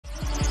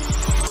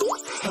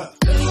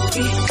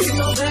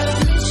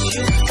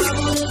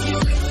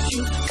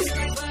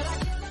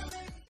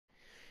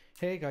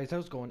Hey guys,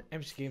 how's it going?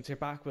 MC Games here,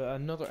 back with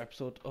another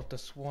episode of the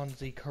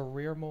Swansea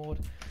career mode.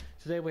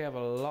 Today we have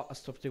a lot of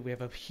stuff to do. We have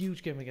a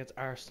huge game against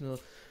Arsenal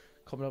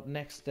coming up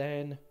next.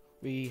 Then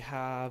we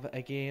have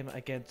a game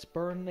against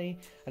Burnley,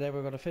 and then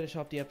we're going to finish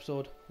off the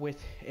episode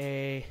with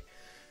a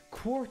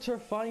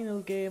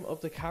quarter-final game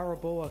of the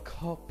Carabao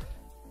Cup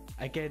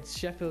against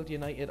Sheffield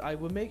United. I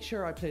will make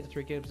sure I play the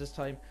 3 games this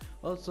time.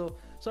 Also,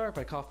 sorry if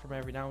I cough from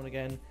every now and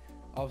again.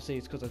 Obviously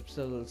it's because I'm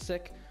still a little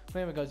sick.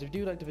 Anyway guys, if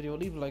you do like the video,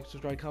 leave a like,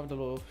 subscribe, comment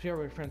below, share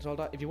with your friends, all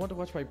that. If you want to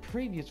watch my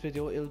previous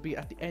video, it'll be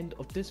at the end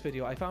of this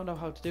video. I found out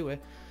how to do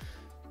it,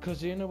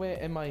 because in a way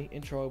in my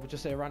intro I would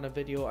just say a random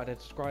video and then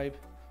subscribe.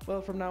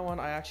 Well, from now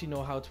on I actually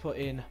know how to put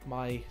in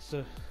my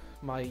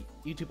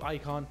YouTube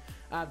icon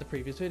at the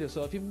previous video.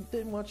 So if you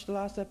didn't watch the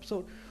last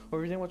episode, or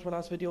if you didn't watch my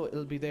last video,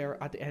 it'll be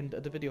there at the end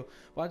of the video.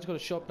 But I'm just going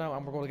to shut up now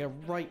and we're going to get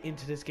right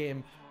into this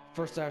game.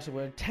 First Arsenal,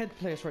 we're in 10th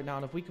place right now,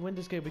 and if we can win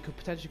this game we could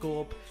potentially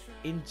go up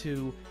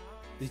into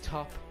the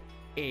top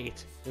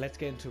 8. Let's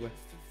get into it.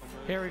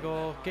 Here we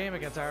go, game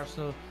against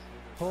Arsenal.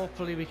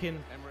 Hopefully we can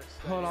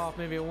pull off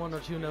maybe a 1 or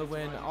 2-0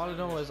 win. All I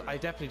know is I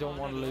definitely don't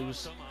want to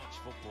lose.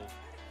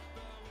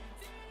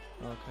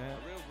 Okay.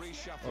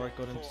 Alright,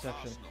 good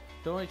interception.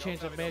 The only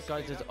change I've made,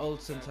 guys, is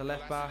Olsen to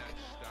left back.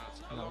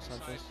 No,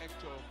 Sanchez.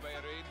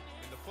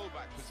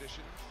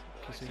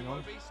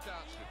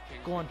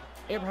 Go on,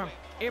 Abraham!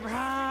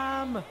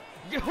 Abraham!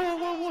 Yo,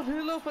 we're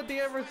 1-0 up at the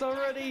Emirates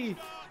already!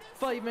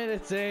 5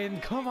 minutes in.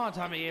 Come on,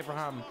 Tammy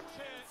Abraham.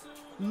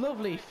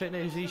 Lovely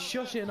finish. He's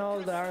shushing all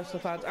the Arsenal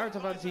fans.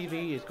 Arsenal Fan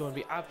TV is going to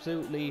be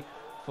absolutely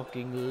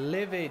fucking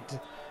livid.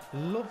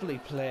 Lovely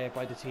play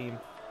by the team.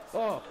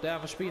 Oh, they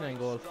have a Spina in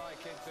goal.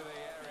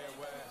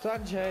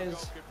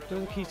 Sanchez to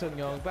the Keystone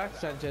Young. Back to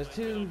Sanchez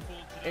to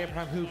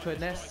Abraham, who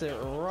finessed it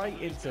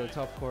right into the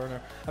top corner.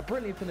 A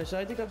brilliant finish.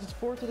 I think that's his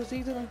 4th of the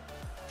season.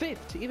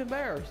 5th, even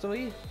better. So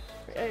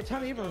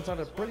Tammy Abraham's had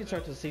a brilliant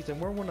start to the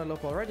season. We're 1-0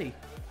 up already.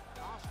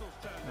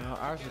 Now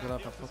Arsenal gonna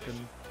have a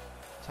fucking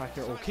attack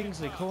here. Oh,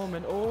 Kingsley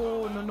Coleman.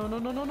 Oh,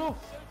 no.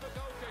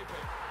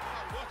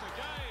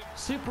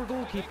 Super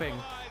goalkeeping.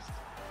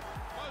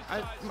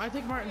 I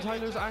think Martin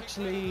Tyler's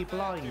actually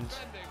blind.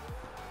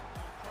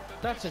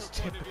 That's just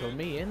typical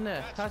me, isn't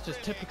it? That's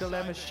just typical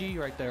MSG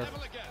right there.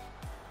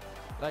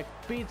 Like,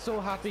 being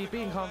so happy,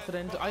 being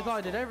confident. I thought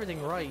I did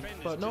everything right,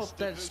 but no,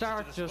 the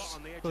start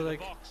just was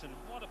like,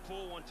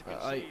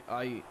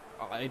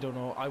 I don't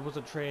know. I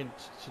wasn't trained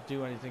to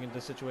do anything in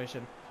this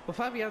situation. But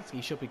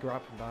Fabianski should be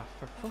grabbing that,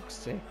 for fuck's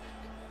sake.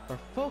 For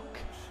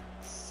fuck's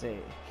sake.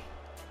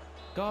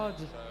 God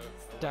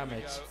damn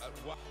it.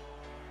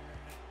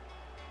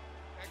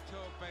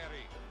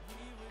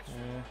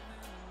 Okay.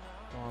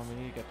 Come on, we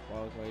need to get the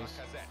ball, guys.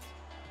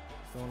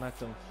 Don't let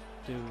them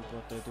do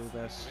what they do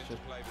best,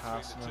 just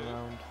passing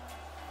around.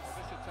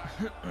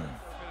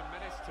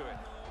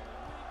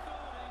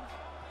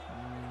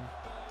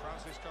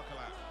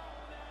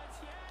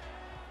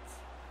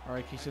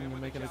 Alright, Keeson, we're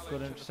making a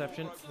good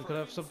interception. We could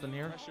have something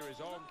here.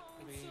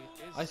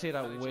 I say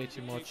that way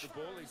too much.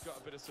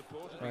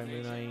 Alright,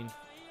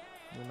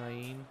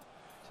 Munain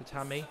to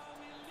Tammy.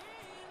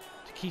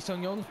 To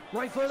Ki-Sung Young.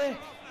 Right volley!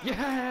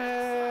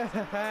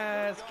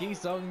 Yes!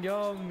 Ki-Sung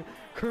Young.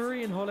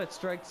 Korean Hullet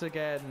strikes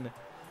again.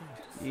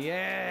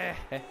 Yeah!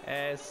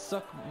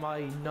 Suck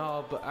my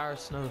knob,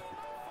 Arsenal.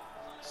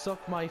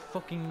 Suck my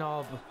fucking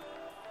knob.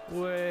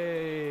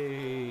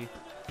 Way.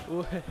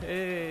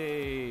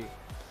 Way.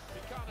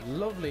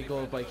 Lovely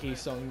goal by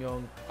Ki-Sung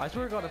Young. I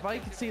swear to God, if I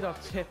could see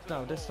that tip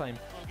now this time.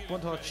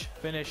 One touch,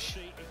 finish.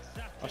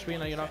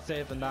 Ospina, you're not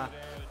saving that.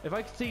 If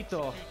I could see it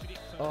though.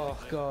 Oh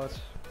God.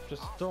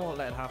 Just don't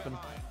let it happen.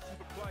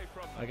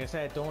 Like I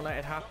said, don't let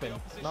it happen.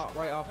 Not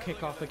right off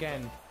kickoff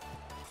again.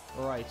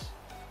 Right.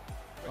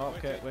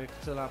 Okay, wait, it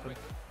can still happen.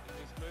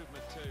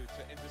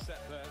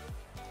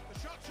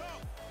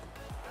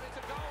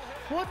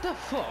 What the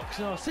fuck?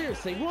 No,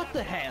 seriously, what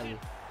the hell?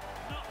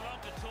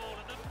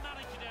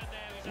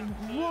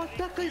 What?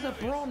 That guy's a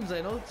bronze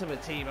in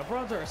Ultimate Team, a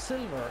bronze or a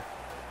silver.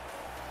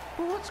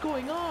 But what's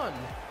going on?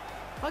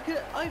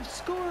 I've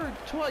scored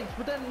twice,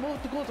 but then most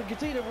of the goals I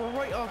conceded were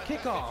right off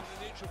kickoff.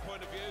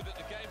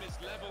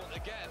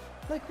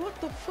 Like, what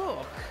the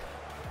fuck?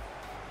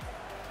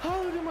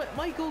 How do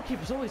my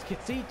goalkeepers always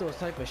concede those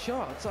type of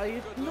shots? I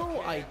have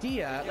no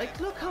idea. Like,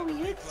 look how he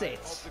hits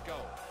it.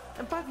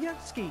 And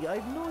Fabianski, I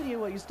have no idea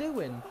what he's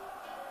doing.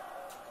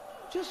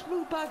 Just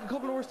move back a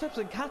couple more steps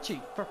and catch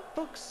it. For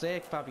fuck's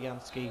sake,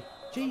 Fabianski.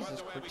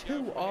 Jesus, for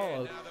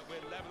 2-2.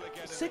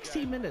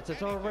 16 minutes,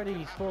 it's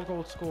already 4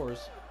 goal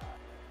scores.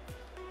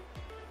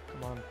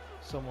 Come on,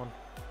 someone.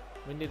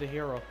 We need a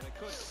hero.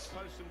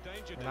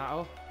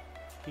 Renato.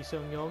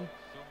 Ki-Sung Young.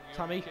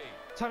 Tammy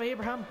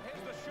Abraham.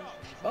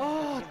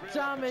 Oh,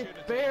 damn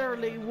it.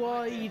 Barely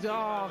wide.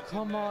 Oh,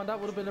 come on. That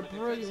would have been a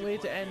brilliant way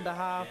to end the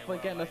half by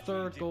getting a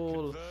 3rd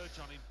goal.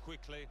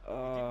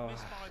 Oh,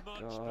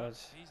 God.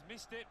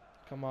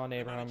 Come on,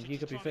 Abraham. You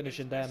could be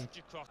finishing them.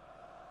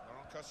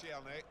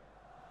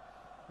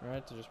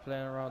 Alright, they're just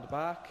playing around the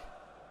back.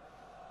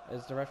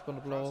 Is the ref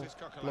going to blow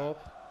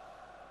up?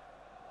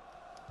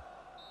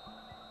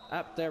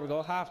 There we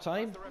go. Half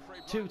time.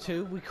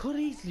 2-2. We could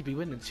easily be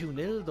winning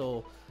 2-0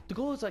 though. The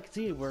goals I could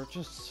see were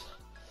just.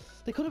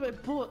 They could have been,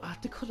 but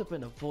they could have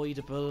been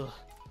avoidable.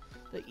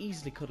 They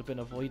easily could have been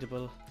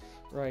avoidable.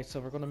 Right, so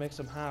we're going to make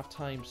some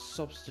half-time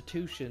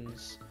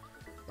substitutions.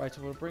 Right,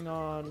 so we'll bring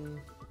on...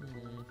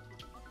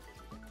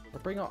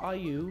 We'll bring on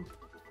IU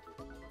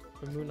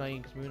for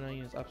Moonine, because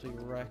Moonine is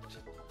absolutely wrecked.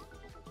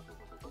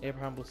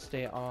 Abraham will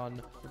stay on.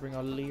 We'll bring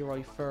on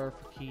Leroy Fur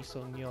for Ki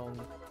Sung Young.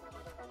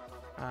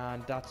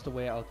 And that's the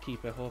way I'll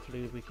keep it.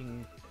 Hopefully we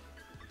can...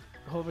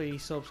 Hopefully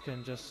subs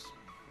can just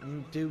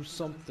do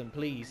something,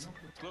 please.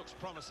 Looks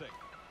promising.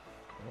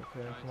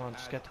 Okay, come on,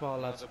 just get the ball,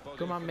 lads.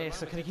 Come on,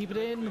 Mesa, can he keep it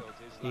in?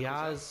 He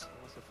has.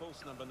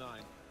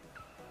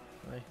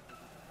 Right.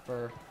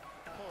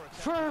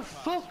 For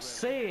fuck's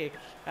sake!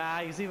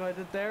 Ah, you see what I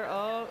did there?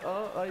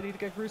 Oh, I need to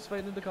get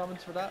crucified in the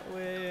comments for that.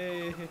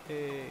 Way.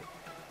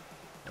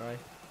 Right.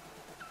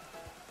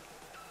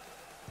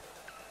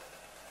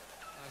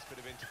 Nice bit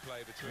of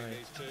interplay between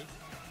these two.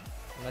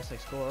 Unless they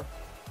score.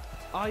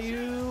 Are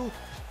you?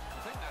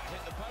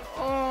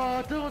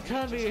 Oh, don't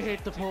tell me you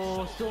hit the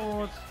post.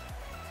 Don't.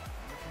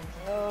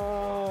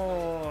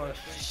 Oh,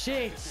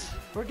 shit.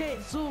 We're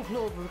getting so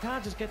close, but we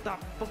can't just get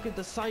that fucking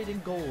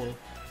deciding goal.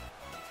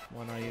 Come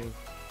on, are you?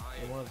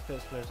 You're one of the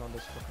best players on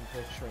this fucking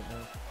pitch right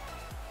now.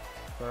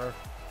 Burr.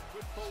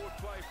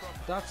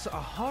 That's a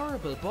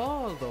horrible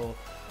ball, though.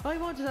 I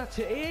wanted that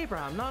to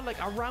Abraham, not like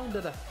around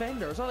the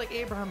defender. It's not like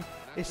Abraham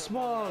is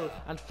small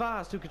and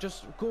fast who could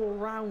just go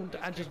around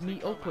and just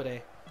meet up with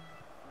it.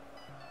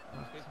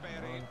 Oh,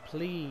 come on,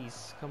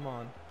 please, come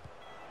on.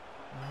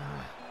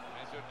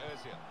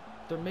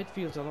 Their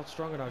midfield's a lot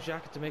stronger now.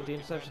 Xhaka to make the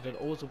interception and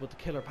Ozil with the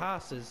killer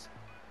passes.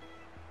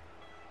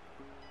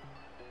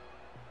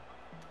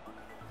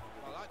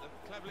 I like them.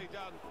 Cleverly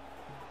done.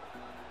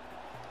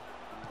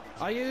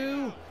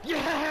 Ayew!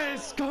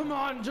 Yes! Come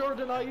on,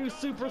 Jordan Ayew,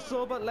 super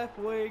sub at left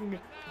wing.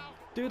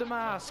 Do the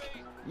mask.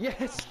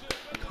 Yes!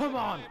 Come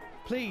on!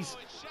 Please,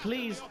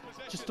 please,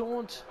 just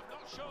don't.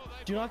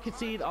 Do not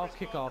concede off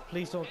kickoff.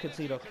 Please don't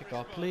concede off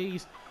kickoff.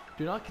 Please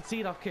do not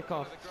concede off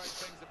kickoff.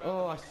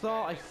 Oh, I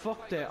thought I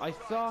fucked it. I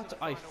thought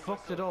I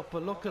fucked it up,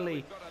 but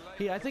luckily,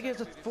 I think he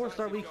has a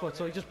 4-star weak foot,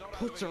 so he just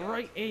puts it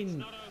right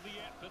in.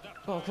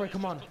 Oh, right,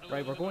 come on.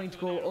 Right, we're going to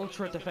go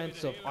ultra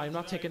defensive. I'm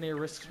not taking any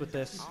risks with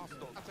this.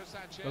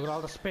 Look at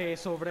all the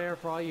space over there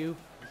for you.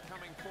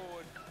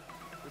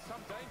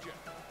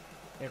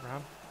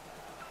 Abraham.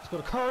 He's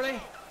going to curly.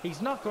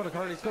 He's not going to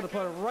curly. He's going to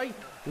put it right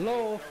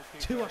low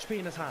to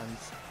Oshpina's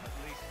hands.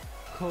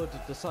 Could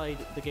decide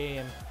the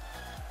game.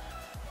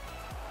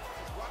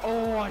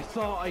 Oh, I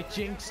thought I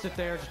jinxed it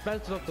there. Just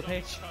belted up the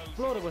pitch.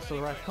 Blow the whistle,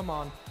 ref. Come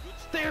on.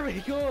 There we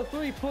go.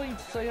 3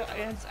 points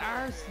against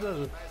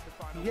Arsenal.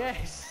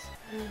 Yes.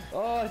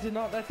 Oh, I did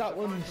not let that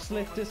one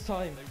slip this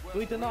time.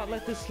 We did not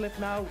let this slip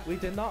now. We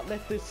did not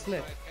let this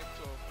slip.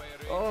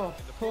 Oh,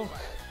 fuck.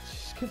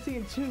 Just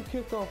conceding 2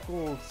 kickoff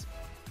goals.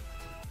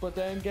 But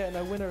then getting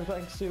a winner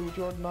thanks to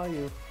Jordan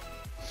Ayew.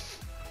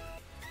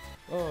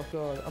 Oh,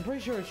 God. I'm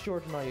pretty sure it's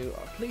Jordan Ayew.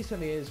 Please tell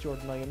me it is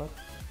Jordan Ayew, not...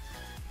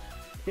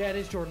 Yeah, it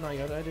is Jordan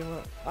Ayew. I didn't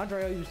know.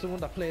 Andre Ayew's the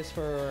one that plays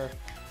for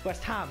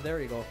West Ham.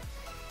 There you go.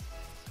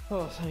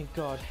 Oh, thank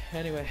God.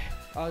 Anyway,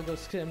 I'll go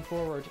skim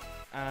forward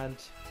and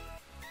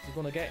we're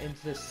going to get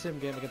into this sim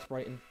game against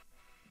Brighton.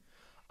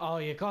 Oh,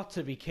 you got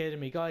to be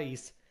kidding me,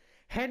 guys.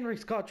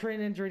 Henrik's got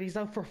training injury. He's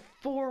out for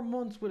 4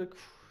 months with a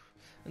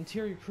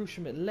anterior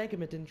cruciate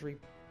ligament injury.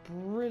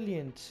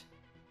 Brilliant.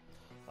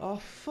 Oh,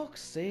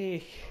 fuck's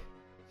sake.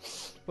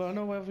 Well, I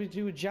know what we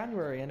do in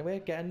January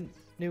anyway. Getting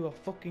new a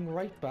fucking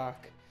right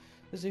back.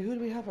 Let's see, who do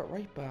we have at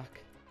right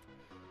back?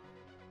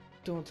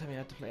 Don't tell me I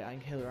have to play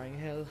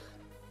Angel.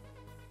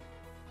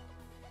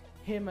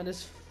 Him and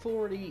his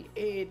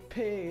 48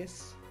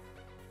 pace.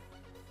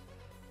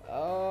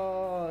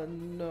 Oh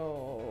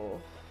no.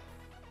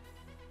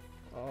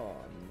 Oh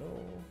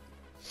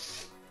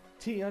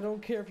no. I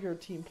don't care if you're a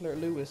team player,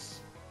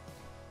 Lewis.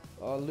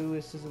 Oh,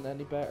 Lewis isn't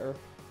any better.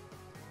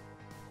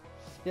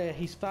 Yeah,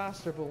 he's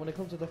faster, but when it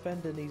comes to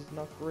defending, he's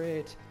not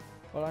great.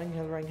 Well,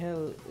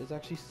 Angel is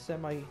actually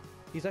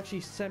He's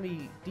actually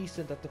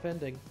semi-decent at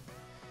defending.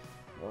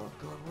 Oh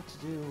God, what to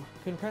do?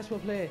 Can Cresswell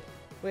play?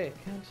 Wait,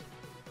 can't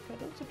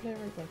also play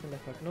right back and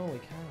left back? No, he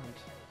can't.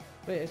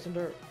 Wait, isn't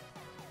there...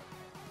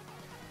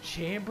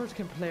 Chambers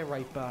can play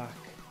right back.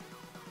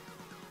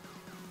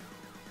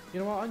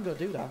 You know what? I'm gonna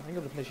do that. I'm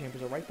gonna play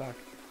Chambers at right back.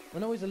 I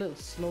know he's a little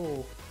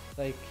slow.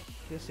 Like,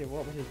 let's see,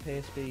 what would his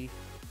pace be?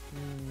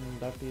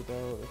 That'd be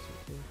about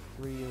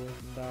 3 away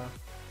from that.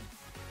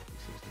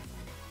 69.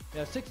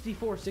 Yeah,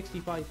 64,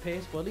 65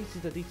 pace, but at least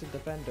he's a decent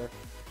defender.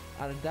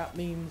 And that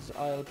means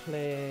I'll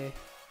play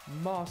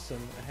Mawson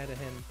ahead of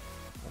him.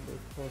 And we'll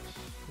put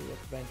who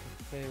at the bench?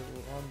 Play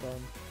Rondon.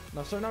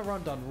 No, sorry, not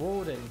Rondon,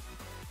 Rodin.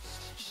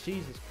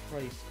 Jesus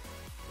Christ.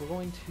 We're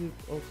going to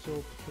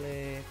also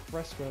play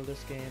Cresswell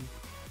this game.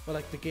 Well,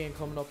 like the game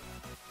coming up.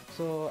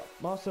 So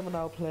Mawson will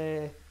now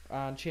play,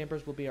 and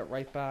Chambers will be at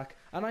right back.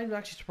 And I'm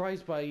actually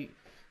surprised by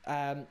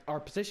our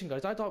position,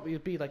 guys. I thought we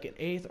would be like an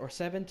 8th or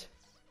 7th.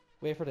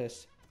 Wait for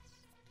this.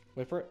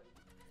 Wait for it.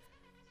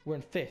 We're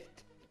in 5th.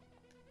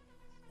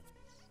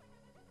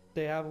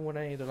 They haven't won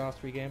any of the last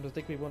 3 games. I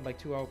think we won like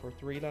 2 out of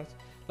 3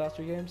 last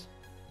 3 games.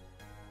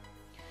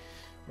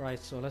 Right,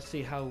 so let's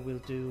see how we'll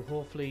do.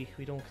 Hopefully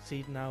we don't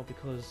concede now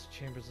because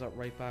Chambers is up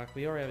right back.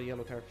 We already have a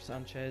yellow card for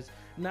Sanchez.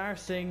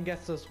 Narsingh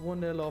gets us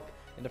 1-0 up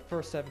in the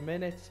first 7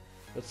 minutes.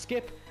 We'll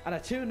skip and a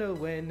 2-0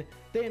 win.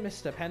 They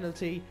missed a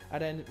penalty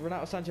and then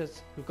Renato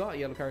Sanchez, who got a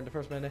yellow card in the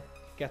first minute,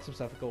 gets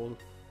himself a goal.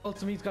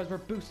 Also means, guys, we're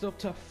boosted up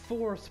to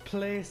 4th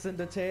place in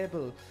the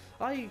table.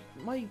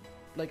 My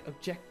like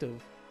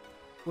objective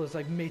was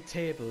like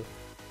mid-table.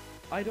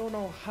 I don't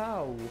know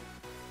how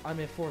I'm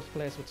in 4th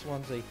place with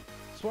Swansea.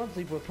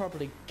 Swansea will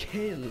probably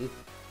kill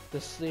to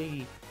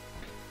see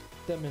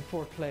them in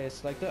 4th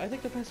place. Like I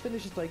think the best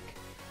finish is like,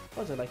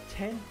 what was it, like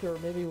 10th or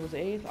maybe it was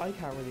 8th? I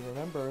can't really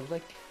remember. It was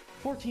like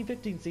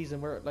 14-15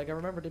 season where like I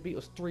remember they beat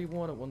us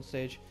 3-1 at one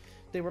stage.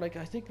 They were like,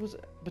 I think it was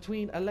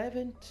between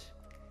 11th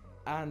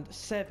and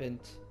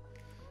 7th.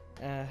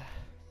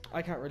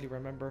 I can't really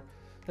remember.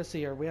 Let's see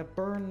here. We have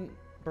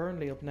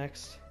Burnley up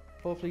next.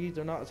 Hopefully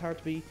they're not as hard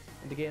to beat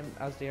in the game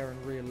as they are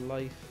in real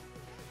life.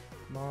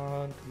 Come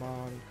on, come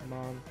on, come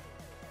on.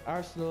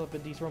 Arsenal have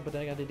been decent, but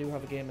then again they do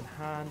have a game in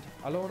hand.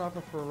 A loan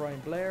offer for Ryan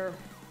Blair.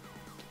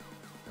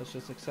 Let's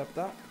just accept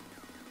that.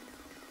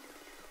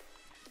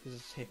 This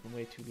is taking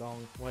way too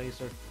long. Why is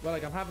there... Well,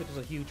 like, I'm happy there's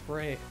a huge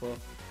break, but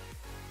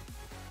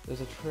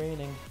there's a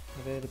training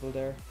available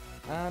there.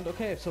 And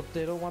okay, so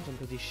they don't want him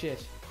because he's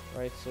shit.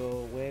 Right,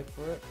 so wait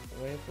for it,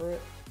 wait for it,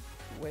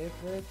 wait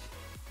for it.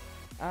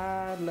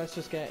 And let's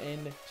just get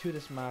into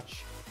this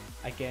match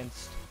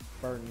against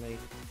Burnley.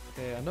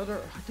 Okay,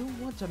 another... I don't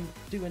want to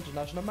do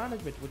international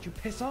management. Would you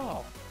piss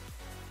off?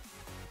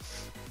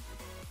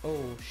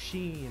 Oh,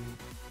 Sheen.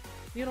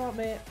 You know what,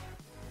 mate?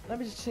 Let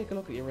me just take a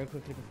look at you real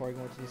quickly before I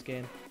go into this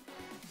game.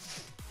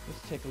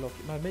 Let's take a look.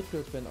 My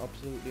midfield's been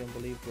absolutely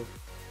unbelievable.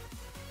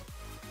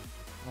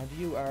 And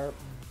you are...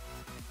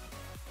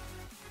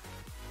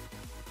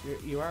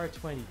 You are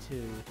 22.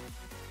 You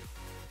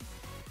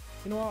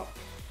know what?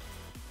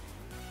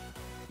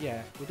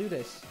 Yeah, we'll do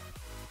this.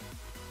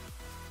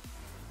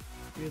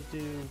 We'll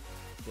do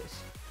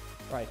this.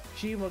 Right,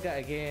 Sheen will get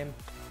a game,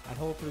 and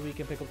hopefully we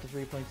can pick up the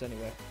 3 points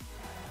anyway.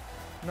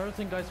 Another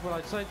thing, guys, well,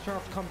 I decided to turn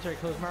off the commentary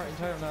because Martin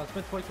Tyler and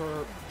Smith's voice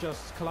were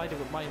just collided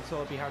with mine, so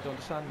it'd be hard to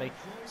understand me.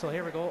 So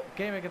here we go.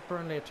 Game against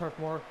Burnley at Turf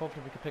Moor.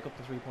 Hopefully we can pick up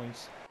the 3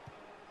 points.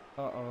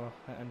 Uh-oh,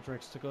 and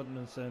Drix to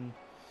Goodmanson.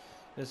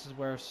 This is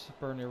where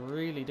Burnley are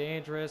really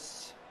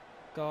dangerous.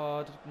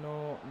 God,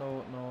 no,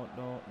 no, no,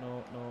 no,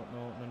 no, no,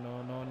 no, no,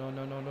 no, no,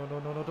 no, no, no, no,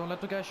 no, no, don't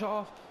let the guy shut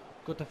off.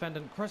 Good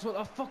defending. Cresswell,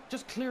 oh fuck,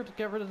 just clear it,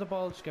 get rid of the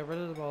ball, just get rid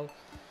of the ball.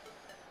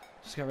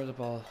 Just get rid of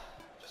the ball.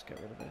 Just get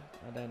rid of it.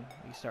 And then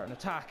we start an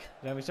attack.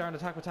 Then we start an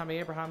attack with Tammy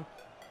Abraham.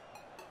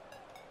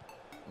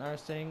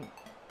 Narsingh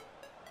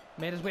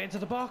made his way into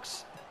the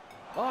box.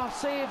 Oh,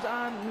 saved,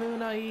 and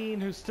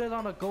Munain, who's still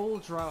on a goal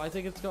drought. I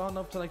think it's gone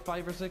up to like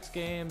 5 or 6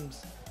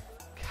 games.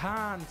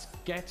 Can't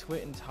get to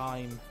it in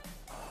time.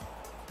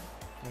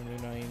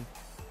 Munain.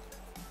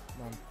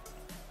 Come on.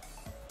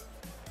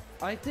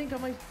 I think I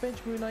might bench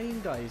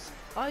Munain, guys.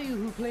 Ayew,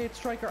 who played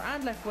striker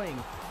and left wing,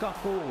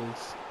 got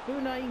goals.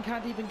 Munain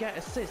can't even get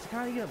assists.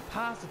 Can't even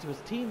pass it to his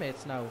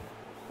teammates now.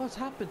 What's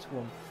happened to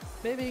him?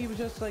 Maybe he was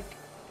just like...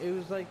 It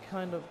was like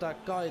kind of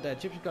that guy, that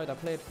Egyptian guy that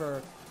played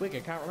for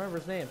Wigan. Can't remember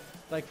his name.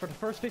 Like for the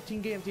first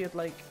 15 games he had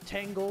like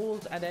 10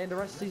 goals, and then the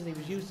rest of the season he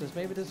was useless.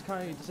 Maybe this is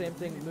kind of the same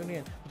thing with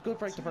Munain. Was good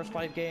for like the first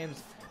 5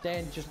 games,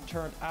 then just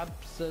turned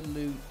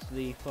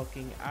absolutely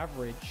fucking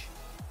average.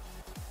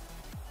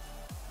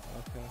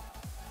 Okay.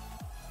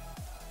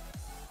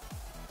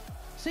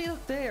 See,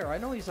 look there. I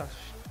know he's not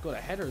good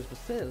at headers, but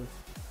still.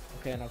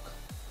 Okay, now.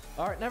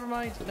 Alright, never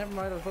mind. Never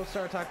mind. I was supposed to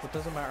start attack, but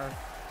doesn't matter.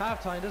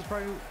 Half time. This is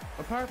probably,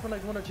 apart from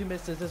like 1 or 2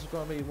 misses, this is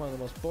going to be one of the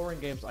most boring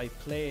games I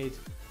played.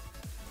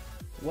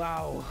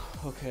 Wow.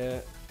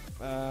 Okay.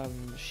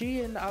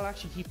 Sheehan, I'll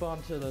actually keep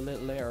on till a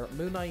little later.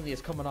 Munain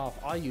is coming off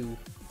Ayew,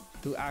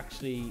 who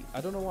actually, I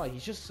don't know why,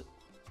 he's just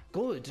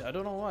good. I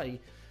don't know why.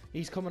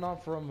 He's coming on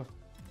from,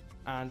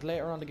 and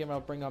later on in the game I'll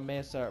bring on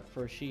Mesa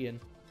for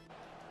Sheehan.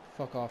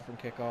 Fuck off from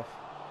kickoff.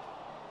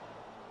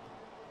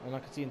 I'm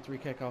not conceding 3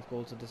 kickoff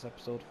goals in this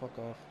episode. Fuck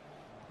off.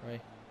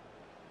 Right.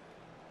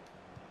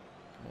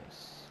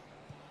 Nice.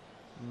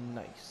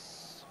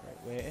 Nice.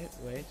 Right,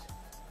 wait.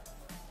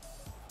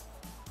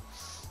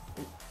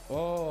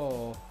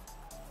 Oh.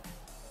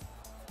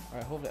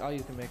 Alright, hopefully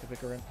Ayew can make a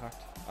bigger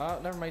impact. Ah,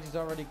 never mind, he's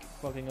already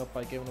fucking up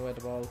by giving away the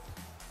ball.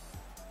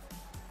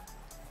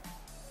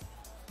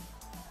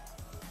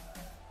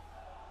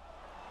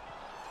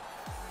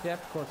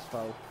 Yep, of course it's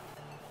foul.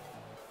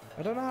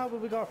 I don't know how,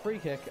 but we got a free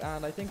kick,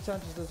 and I think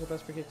Sanchez is the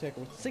best free kick taker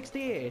with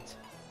 68.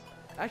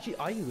 Actually,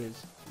 Ayew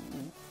is.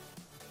 Ooh.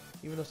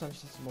 Even though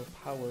Sanchez has more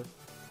power.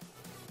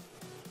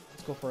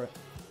 Let's go for it.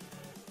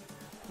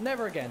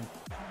 Never again.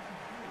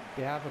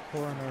 They have a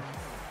corner.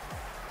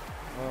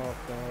 Oh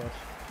god.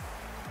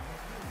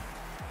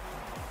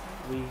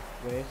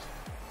 Wait.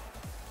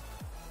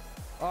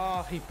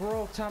 Oh, he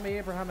broke Tammy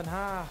Abraham in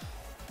half.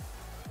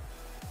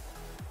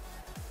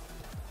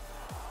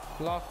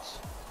 Blocked.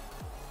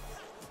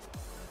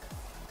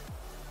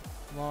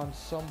 Come on,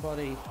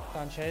 somebody.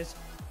 Sanchez.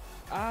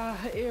 Ah,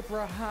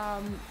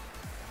 Abraham.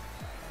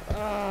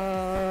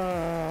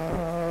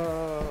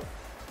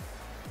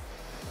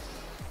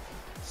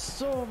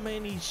 So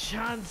many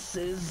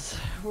chances.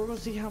 We're gonna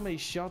see how many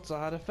shots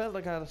I had. I felt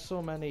like I had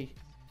so many.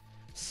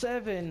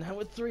 7. I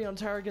went 3 on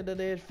target and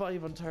they had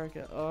 5 on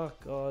target. Oh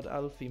god,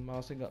 Alfie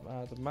Mossing got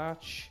man of the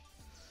match.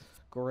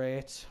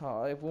 Great.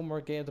 I have one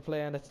more game to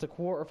play and it's the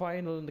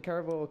quarter-final in the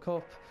Carabao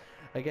Cup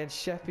against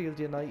Sheffield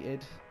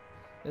United.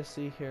 Let's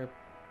see here.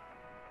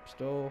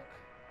 Stoke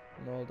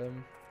and all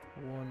them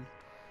won.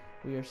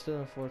 We are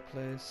still in 4th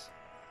place.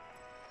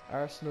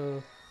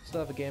 Arsenal still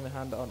have a game in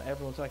hand on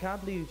everyone, so I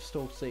can't believe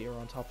Stoke City are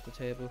on top of the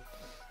table.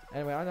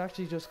 Anyway, I'm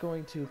actually just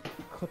going to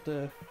cut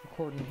the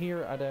recording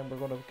here and then we're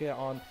going to get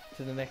on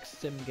to the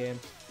next sim game.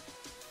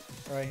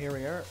 Alright, here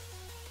we are.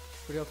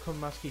 For the upcoming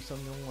match, Ki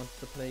Sung-young wants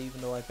to play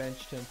even though I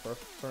benched him for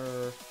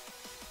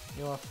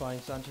you know what, fine,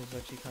 Sanchez is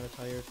actually kind of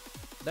tired.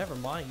 Never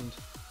mind.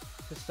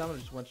 His stamina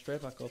just went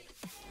straight back up.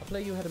 I'll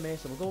play you ahead of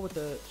Mason. We'll go with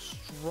the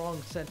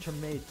strong centre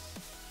mids.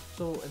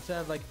 So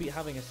instead of like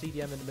having a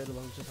CDM in the middle,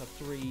 we'll just have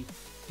 3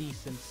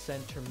 decent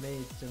centre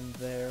mids in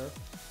there.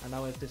 And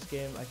now we have this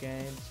game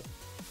against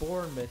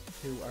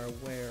Bournemouth, who are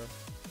where?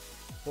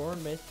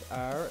 Bournemouth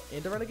are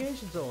in the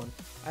relegation zone.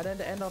 And then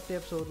to end off the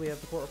episode, we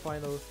have the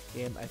quarter-final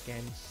game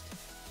against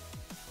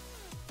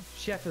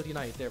Sheffield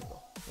United. There we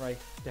go. Right,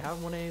 they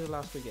haven't won any of the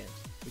last 3 games.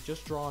 We've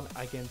just drawn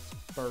against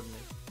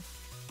Burnley.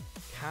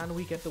 Can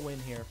we get the win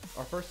here?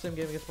 Our first sim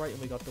game against Brighton,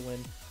 we got the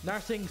win.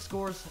 Narsingh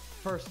scores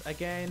first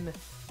again.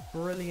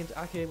 Brilliant.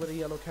 Ake with a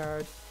yellow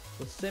card.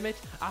 We'll sim it.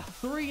 A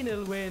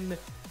 3-0 win.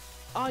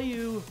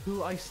 Ayew,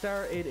 who I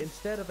started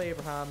instead of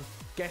Abraham,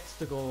 gets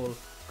the goal.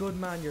 Good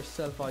man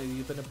yourself, Ayew.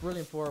 You've been a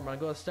brilliant form. I'm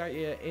going to start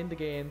you in the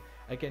game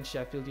against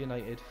Sheffield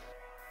United.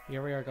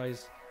 Here we are,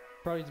 guys.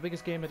 Probably the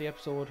biggest game of the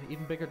episode,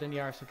 even bigger than the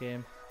Arsenal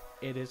game.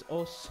 It is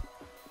us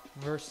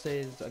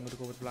versus, I'm going to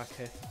go with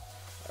Blackhead.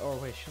 Or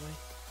wait, should I?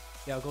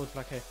 Yeah, I'll go with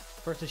Blackhead.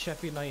 Versus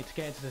Sheffield United to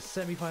get into the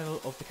semi-final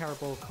of the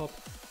Carabao Cup.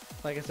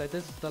 Like I said,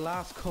 this is the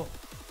last cup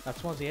that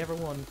Swansea ever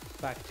won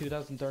back in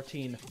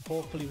 2013.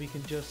 Hopefully we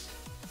can just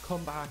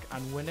come back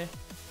and win it.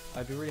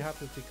 I'd be really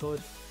happy if we could.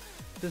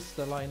 This is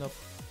the lineup.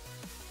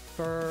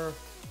 Fur.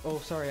 Oh,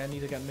 sorry, I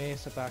need to get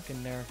Mesa back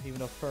in there, even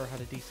though Fur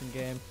had a decent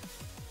game.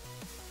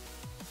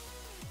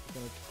 I'm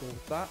going to go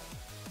with that.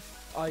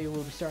 Ayew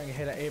will be starting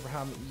ahead of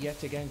Abraham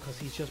yet again because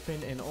he's just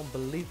been in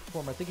unbelievable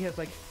form. I think he has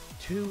like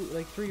 3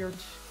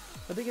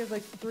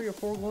 or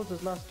 4 goals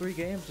his last 3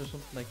 games or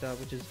something like that,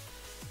 which is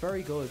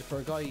very good for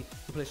a guy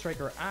who plays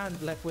striker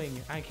and left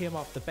wing and came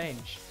off the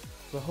bench.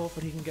 So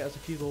hopefully he can get us a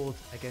few goals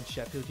against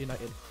Sheffield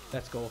United.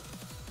 Let's go.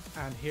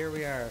 And here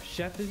we are,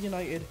 Sheffield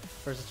United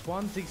versus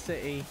Swansea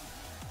City,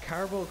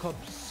 Carabao Cup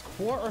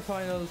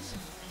quarterfinals.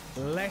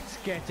 Let's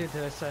get into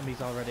the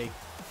semis already.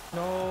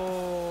 No.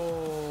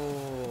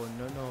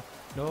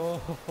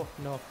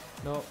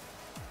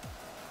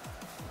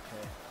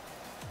 Okay.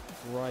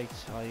 Right,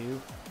 Ayew.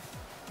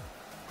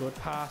 Good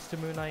pass to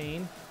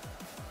Munain.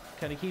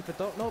 Can he keep it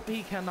though? Nope,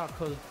 he cannot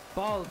because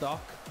Baldock.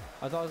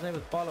 I thought his name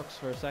was Bollocks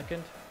for a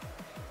second.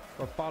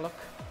 Or Bollock.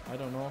 I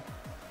don't know.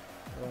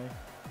 Right.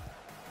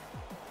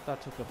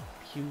 That took a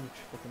huge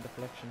fucking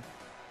deflection.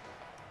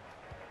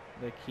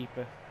 They keep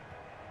it.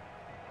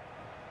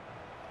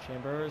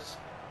 Chambers.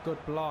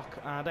 Good block.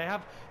 And they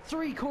have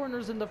 3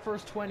 corners in the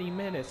first 20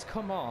 minutes.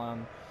 Come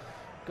on.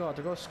 God,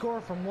 they're going to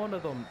score from one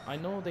of them. I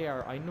know they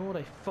are. I know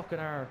they fucking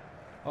are.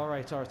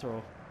 Alright, it's our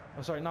throw.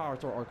 Oh, sorry, not our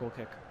throw, our goal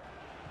kick.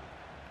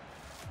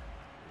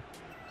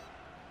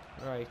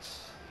 Right.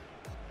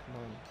 Come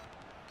on.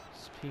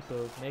 Just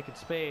people making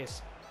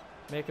space.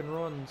 Making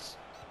runs.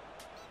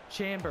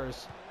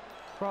 Chambers.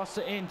 Cross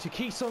it in to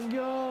Ki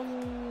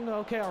Sung-young.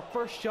 Okay, our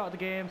first shot of the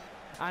game.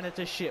 And it's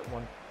a shit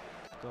one.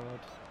 God.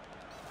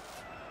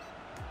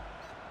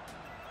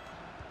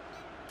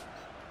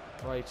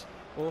 Right.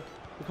 Oh,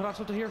 we could have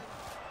something here.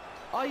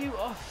 Ayew.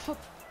 Oh, fuck.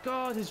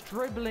 God, his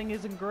dribbling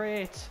isn't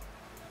great.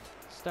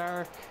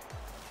 Stark.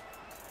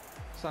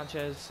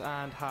 Sanchez.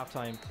 And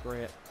halftime.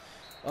 Great.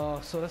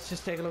 Oh, so let's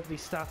just take a look at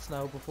these stats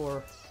now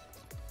before.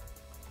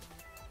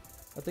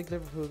 I think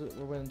Liverpool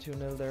were winning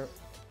 2-0 there.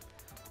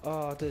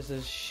 Oh, this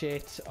is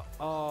shit.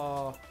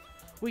 Oh,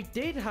 we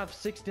did have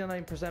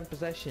 69%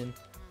 possession.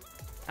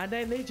 And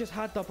then they just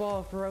had the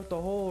ball throughout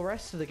the whole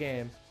rest of the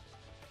game.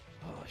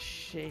 Oh,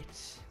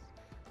 shit.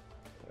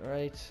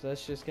 Right,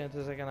 let's just get into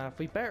the second half.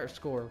 We better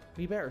score.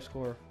 We better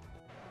score.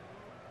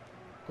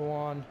 Go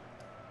on.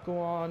 Go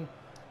on.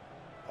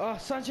 Oh,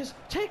 Sanchez,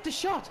 take the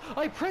shot!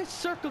 I pressed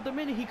circle the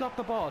minute he got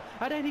the ball.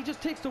 And then he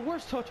just takes the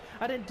worst touch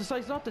and then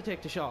decides not to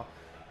take the shot.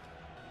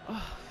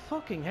 Oh,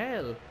 fucking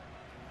hell.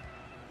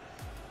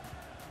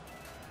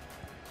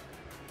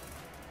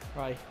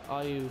 Right,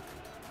 Ayew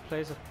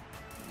plays it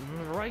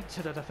right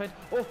to the defense.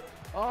 Oh,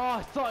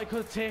 I thought I could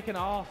have taken it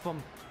off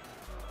him.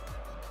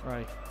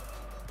 Right.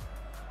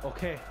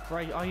 Okay,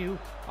 right, Ayew,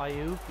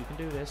 you can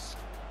do this.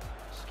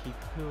 Just keep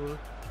cool.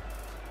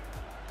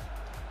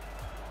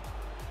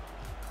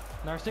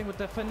 Nursing with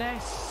the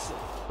finesse.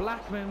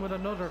 Blackman with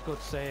another good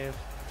save.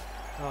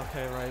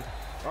 Okay, right.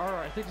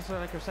 Alright, I think this is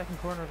like our second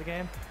corner of the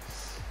game.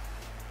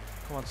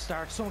 Come on,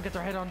 Stark. Someone get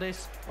their head on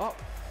this. Oh,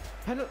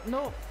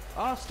 no.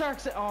 Oh,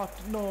 Stark's it. Oh,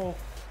 no.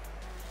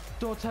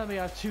 Don't tell me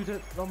I have two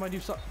of my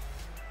new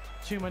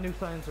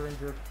fans are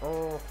injured.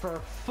 Oh, for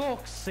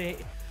fuck's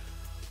sake.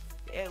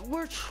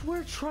 We're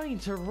trying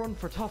to run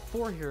for top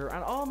 4 here,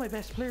 and all my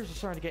best players are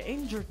starting to get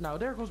injured now.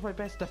 There goes my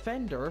best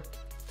defender.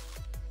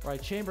 Right,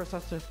 Chambers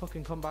has to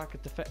fucking come back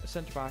at the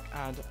centre back,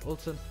 and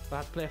Ulson will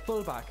have to play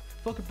full back.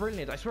 Fucking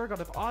brilliant. I swear to God,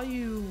 if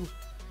Ayew,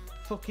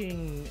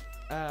 fucking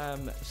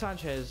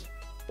Sanchez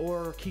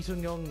or Ki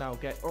Sung-young now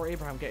or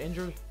Abraham get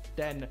injured,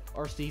 then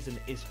our season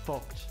is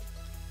fucked.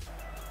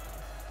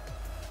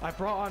 I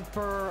brought on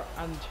Fur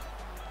and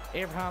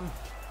Abraham,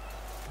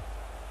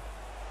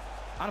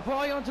 and I put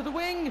Ayew onto the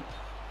wing.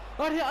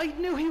 I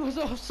knew he was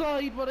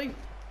offside, but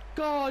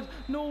God,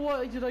 no,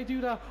 why did I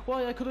do that?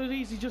 Why? I could have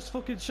easily just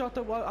fucking shot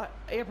that.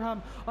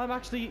 Abraham, I'm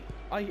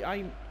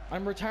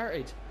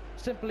retarded.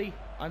 Simply,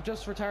 I'm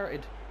just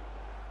retarded.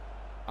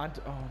 And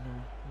oh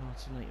no,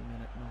 it's a 90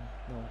 minute.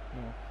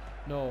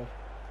 No.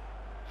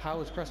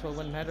 How is Cresswell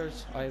winning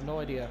headers? I have no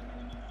idea.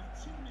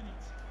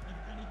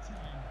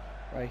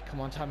 Right, come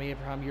on, Tammy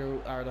Abraham,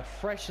 you are the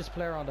freshest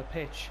player on the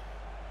pitch.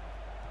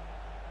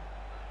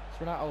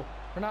 It's Renato,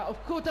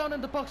 go down in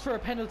the box for a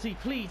penalty,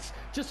 please.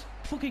 Just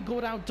fucking go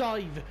down,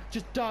 dive.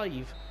 Just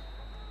dive.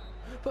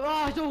 But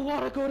I don't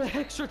want to go to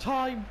extra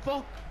time.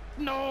 Fuck,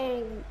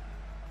 no.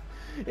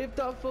 If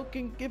I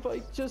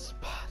just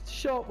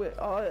shot with,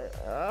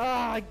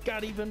 I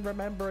can't even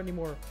remember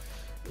anymore.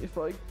 If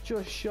I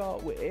just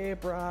shot with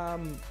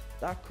Abraham,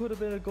 that could have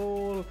been a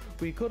goal.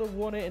 We could have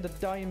won it in the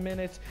dying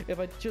minutes. If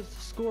I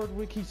just scored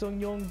with Ki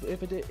Sung-young,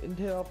 if it didn't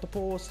hit off the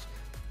post.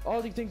 All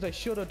these things I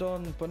should have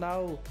done, but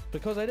now,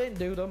 because I didn't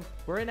do them,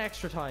 we're in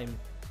extra time.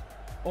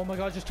 Oh my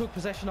God, I just took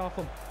possession off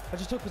him.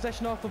 And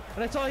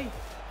it's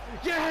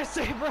yes,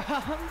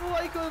 Abraham!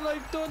 Why couldn't I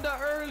have done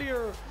that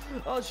earlier?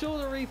 I'll show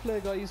the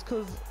replay, guys,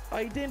 because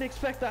I didn't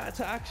expect that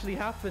to actually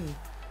happen.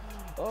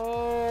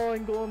 Oh,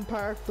 I'm going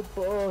park the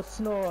bus.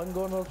 No, I'm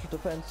going ultra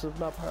defensive,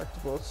 not park the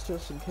bus,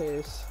 just in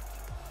case.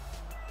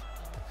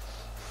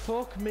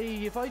 Fuck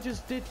me, if I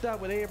just did that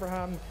with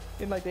Abraham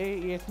in like the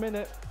 88th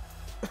minute.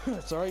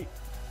 Sorry.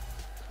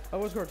 I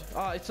was good. It's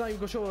not even going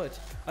to show it.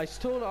 I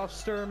stole off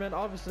Sturman.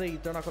 Obviously,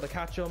 they're not going to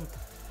catch him.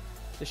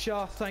 The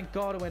shot, thank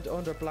God, it went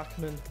under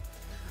Blackman.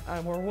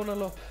 And we're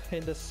 1-0 up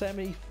in the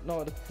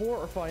the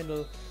quarter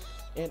final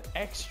in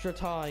extra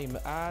time.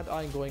 And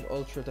I'm going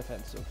ultra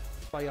defensive.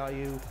 By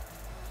Ayew.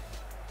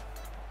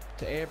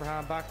 To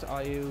Abraham, back to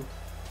Ayew.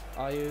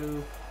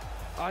 Ayew!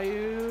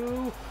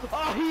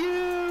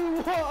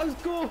 What a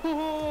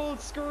goal!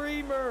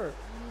 Screamer!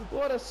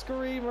 What a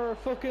screamer!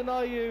 Fucking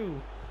Ayew!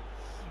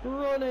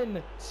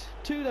 Running,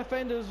 2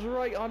 defenders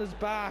right on his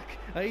back,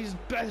 and he's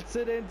belts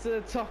it into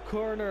the top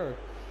corner.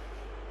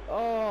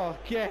 Oh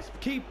yes,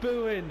 keep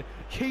booing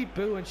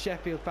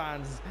Sheffield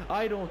fans.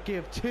 I don't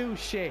give 2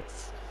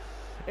 shits.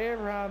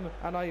 Abraham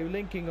and Ayew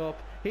linking up.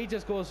 He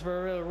just goes for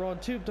a real run.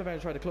 2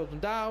 defenders try to close him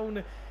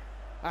down,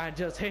 and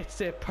just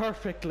hits it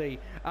perfectly,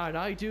 and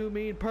I do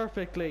mean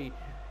perfectly,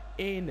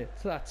 in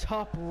that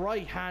top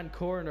right hand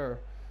corner.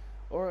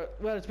 Or,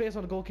 well, it's based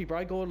on the goalkeeper.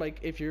 I go like,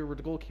 if you were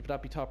the goalkeeper,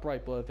 that'd be top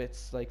right, but if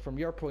it's like from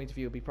your point of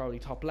view, it'd be probably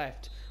top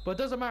left. But it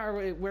doesn't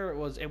matter where it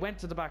was. It went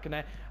to the back of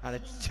net, and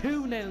it's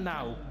 2-0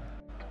 now.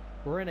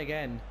 We're in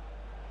again.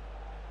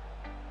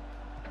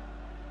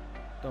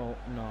 No.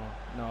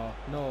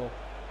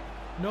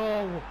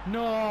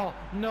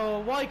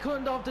 Why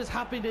couldn't all this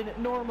happen in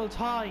normal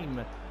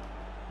time?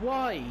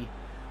 Why?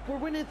 We're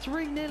winning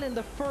 3-0 in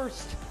the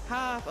first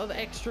half of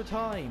extra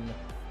time.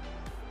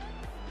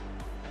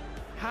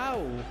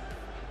 How?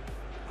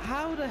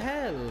 How the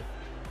hell?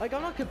 Like,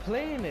 I'm not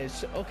complaining.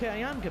 Okay, I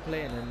am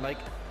complaining. Like,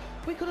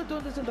 we could have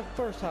done this in the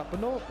first half, but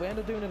no, we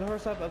ended up doing it in the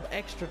first half of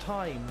extra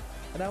time.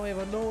 And now we have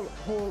a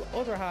whole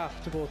other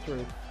half to go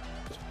through.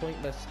 It's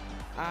pointless.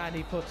 And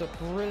he puts a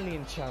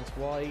brilliant chance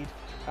wide.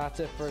 That's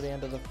it for the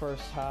end of the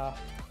first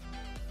half.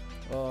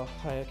 Oh,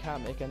 I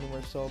can't make any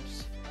more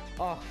subs.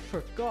 Oh,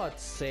 for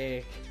God's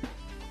sake.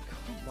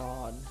 Come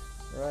on.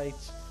 Right.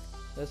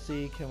 Let's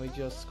see, can we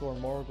just score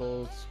more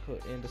goals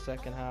in the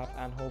second half,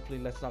 and hopefully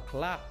let's not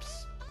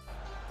collapse.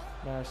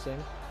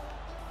 Nursing.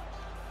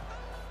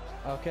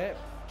 Okay,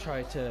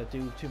 tried to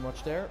do too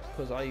much there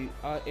because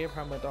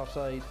Abraham went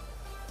offside.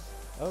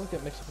 I always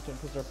get mixed up with them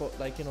because they're both,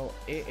 like, you know,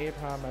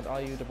 Abraham and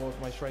Ayew, they're both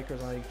my strikers,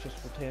 and I just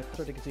would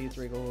to concede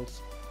 3 goals.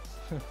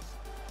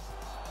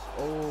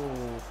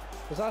 Oh,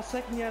 was that a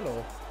second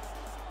yellow?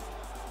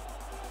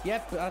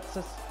 Yep, that's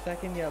a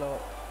second yellow.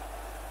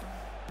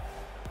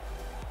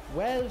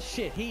 Well,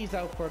 shit, he's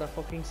out for the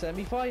fucking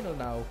semi-final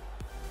now.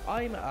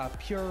 I'm a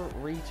pure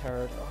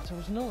retard. Oh, there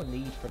was no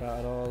need for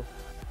that at all.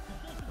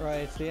 Right,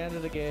 it's the end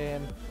of the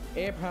game.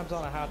 Abraham's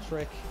on a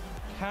hat-trick.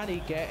 Can he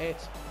get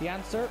it? The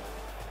answer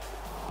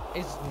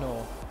is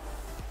no.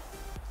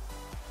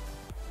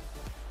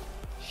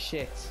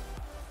 Shit.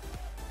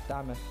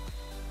 Damn it.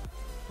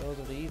 Those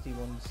are the easy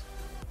ones.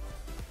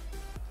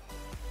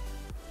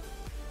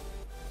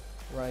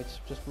 Right,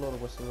 just blow the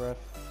whistle, ref.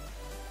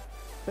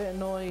 Bit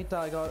annoyed that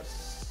I got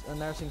a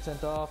nursing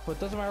sent off, but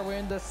doesn't matter. We're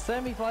in the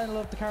semi-final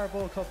of the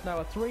Carabao Cup now.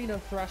 A 3-0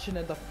 thrashing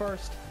in the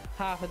first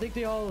half. I think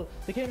they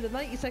came in the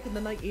 92nd, the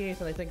 98th,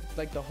 and I think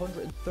like the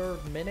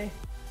 103rd minute.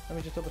 Let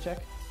me just double check.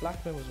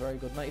 Blackman was very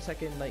good.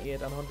 92nd,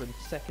 98th, and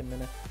 102nd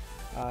minute.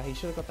 He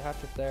should have got the hat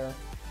trick there.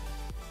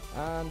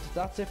 And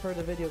that's it for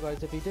the video,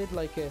 guys. If you did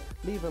like it,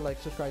 leave a like,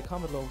 subscribe,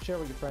 comment below, share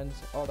with your friends,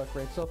 all that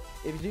great stuff.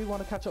 If you do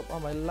want to catch up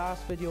on my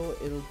last video,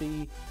 it'll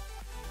be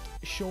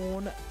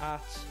shown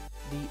at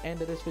the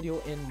end of this video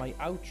in my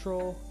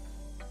outro.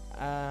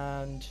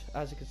 And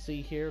as you can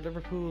see here,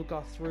 Liverpool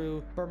got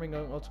through,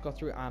 Birmingham also got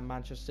through, and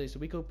Manchester City, so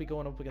we could be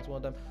going up against one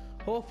of them.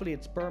 Hopefully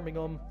it's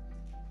Birmingham.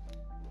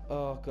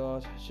 Oh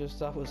god, just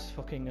that was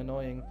fucking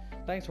annoying.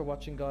 Thanks for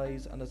watching,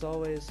 guys, and as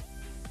always,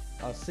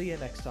 I'll see you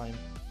next time.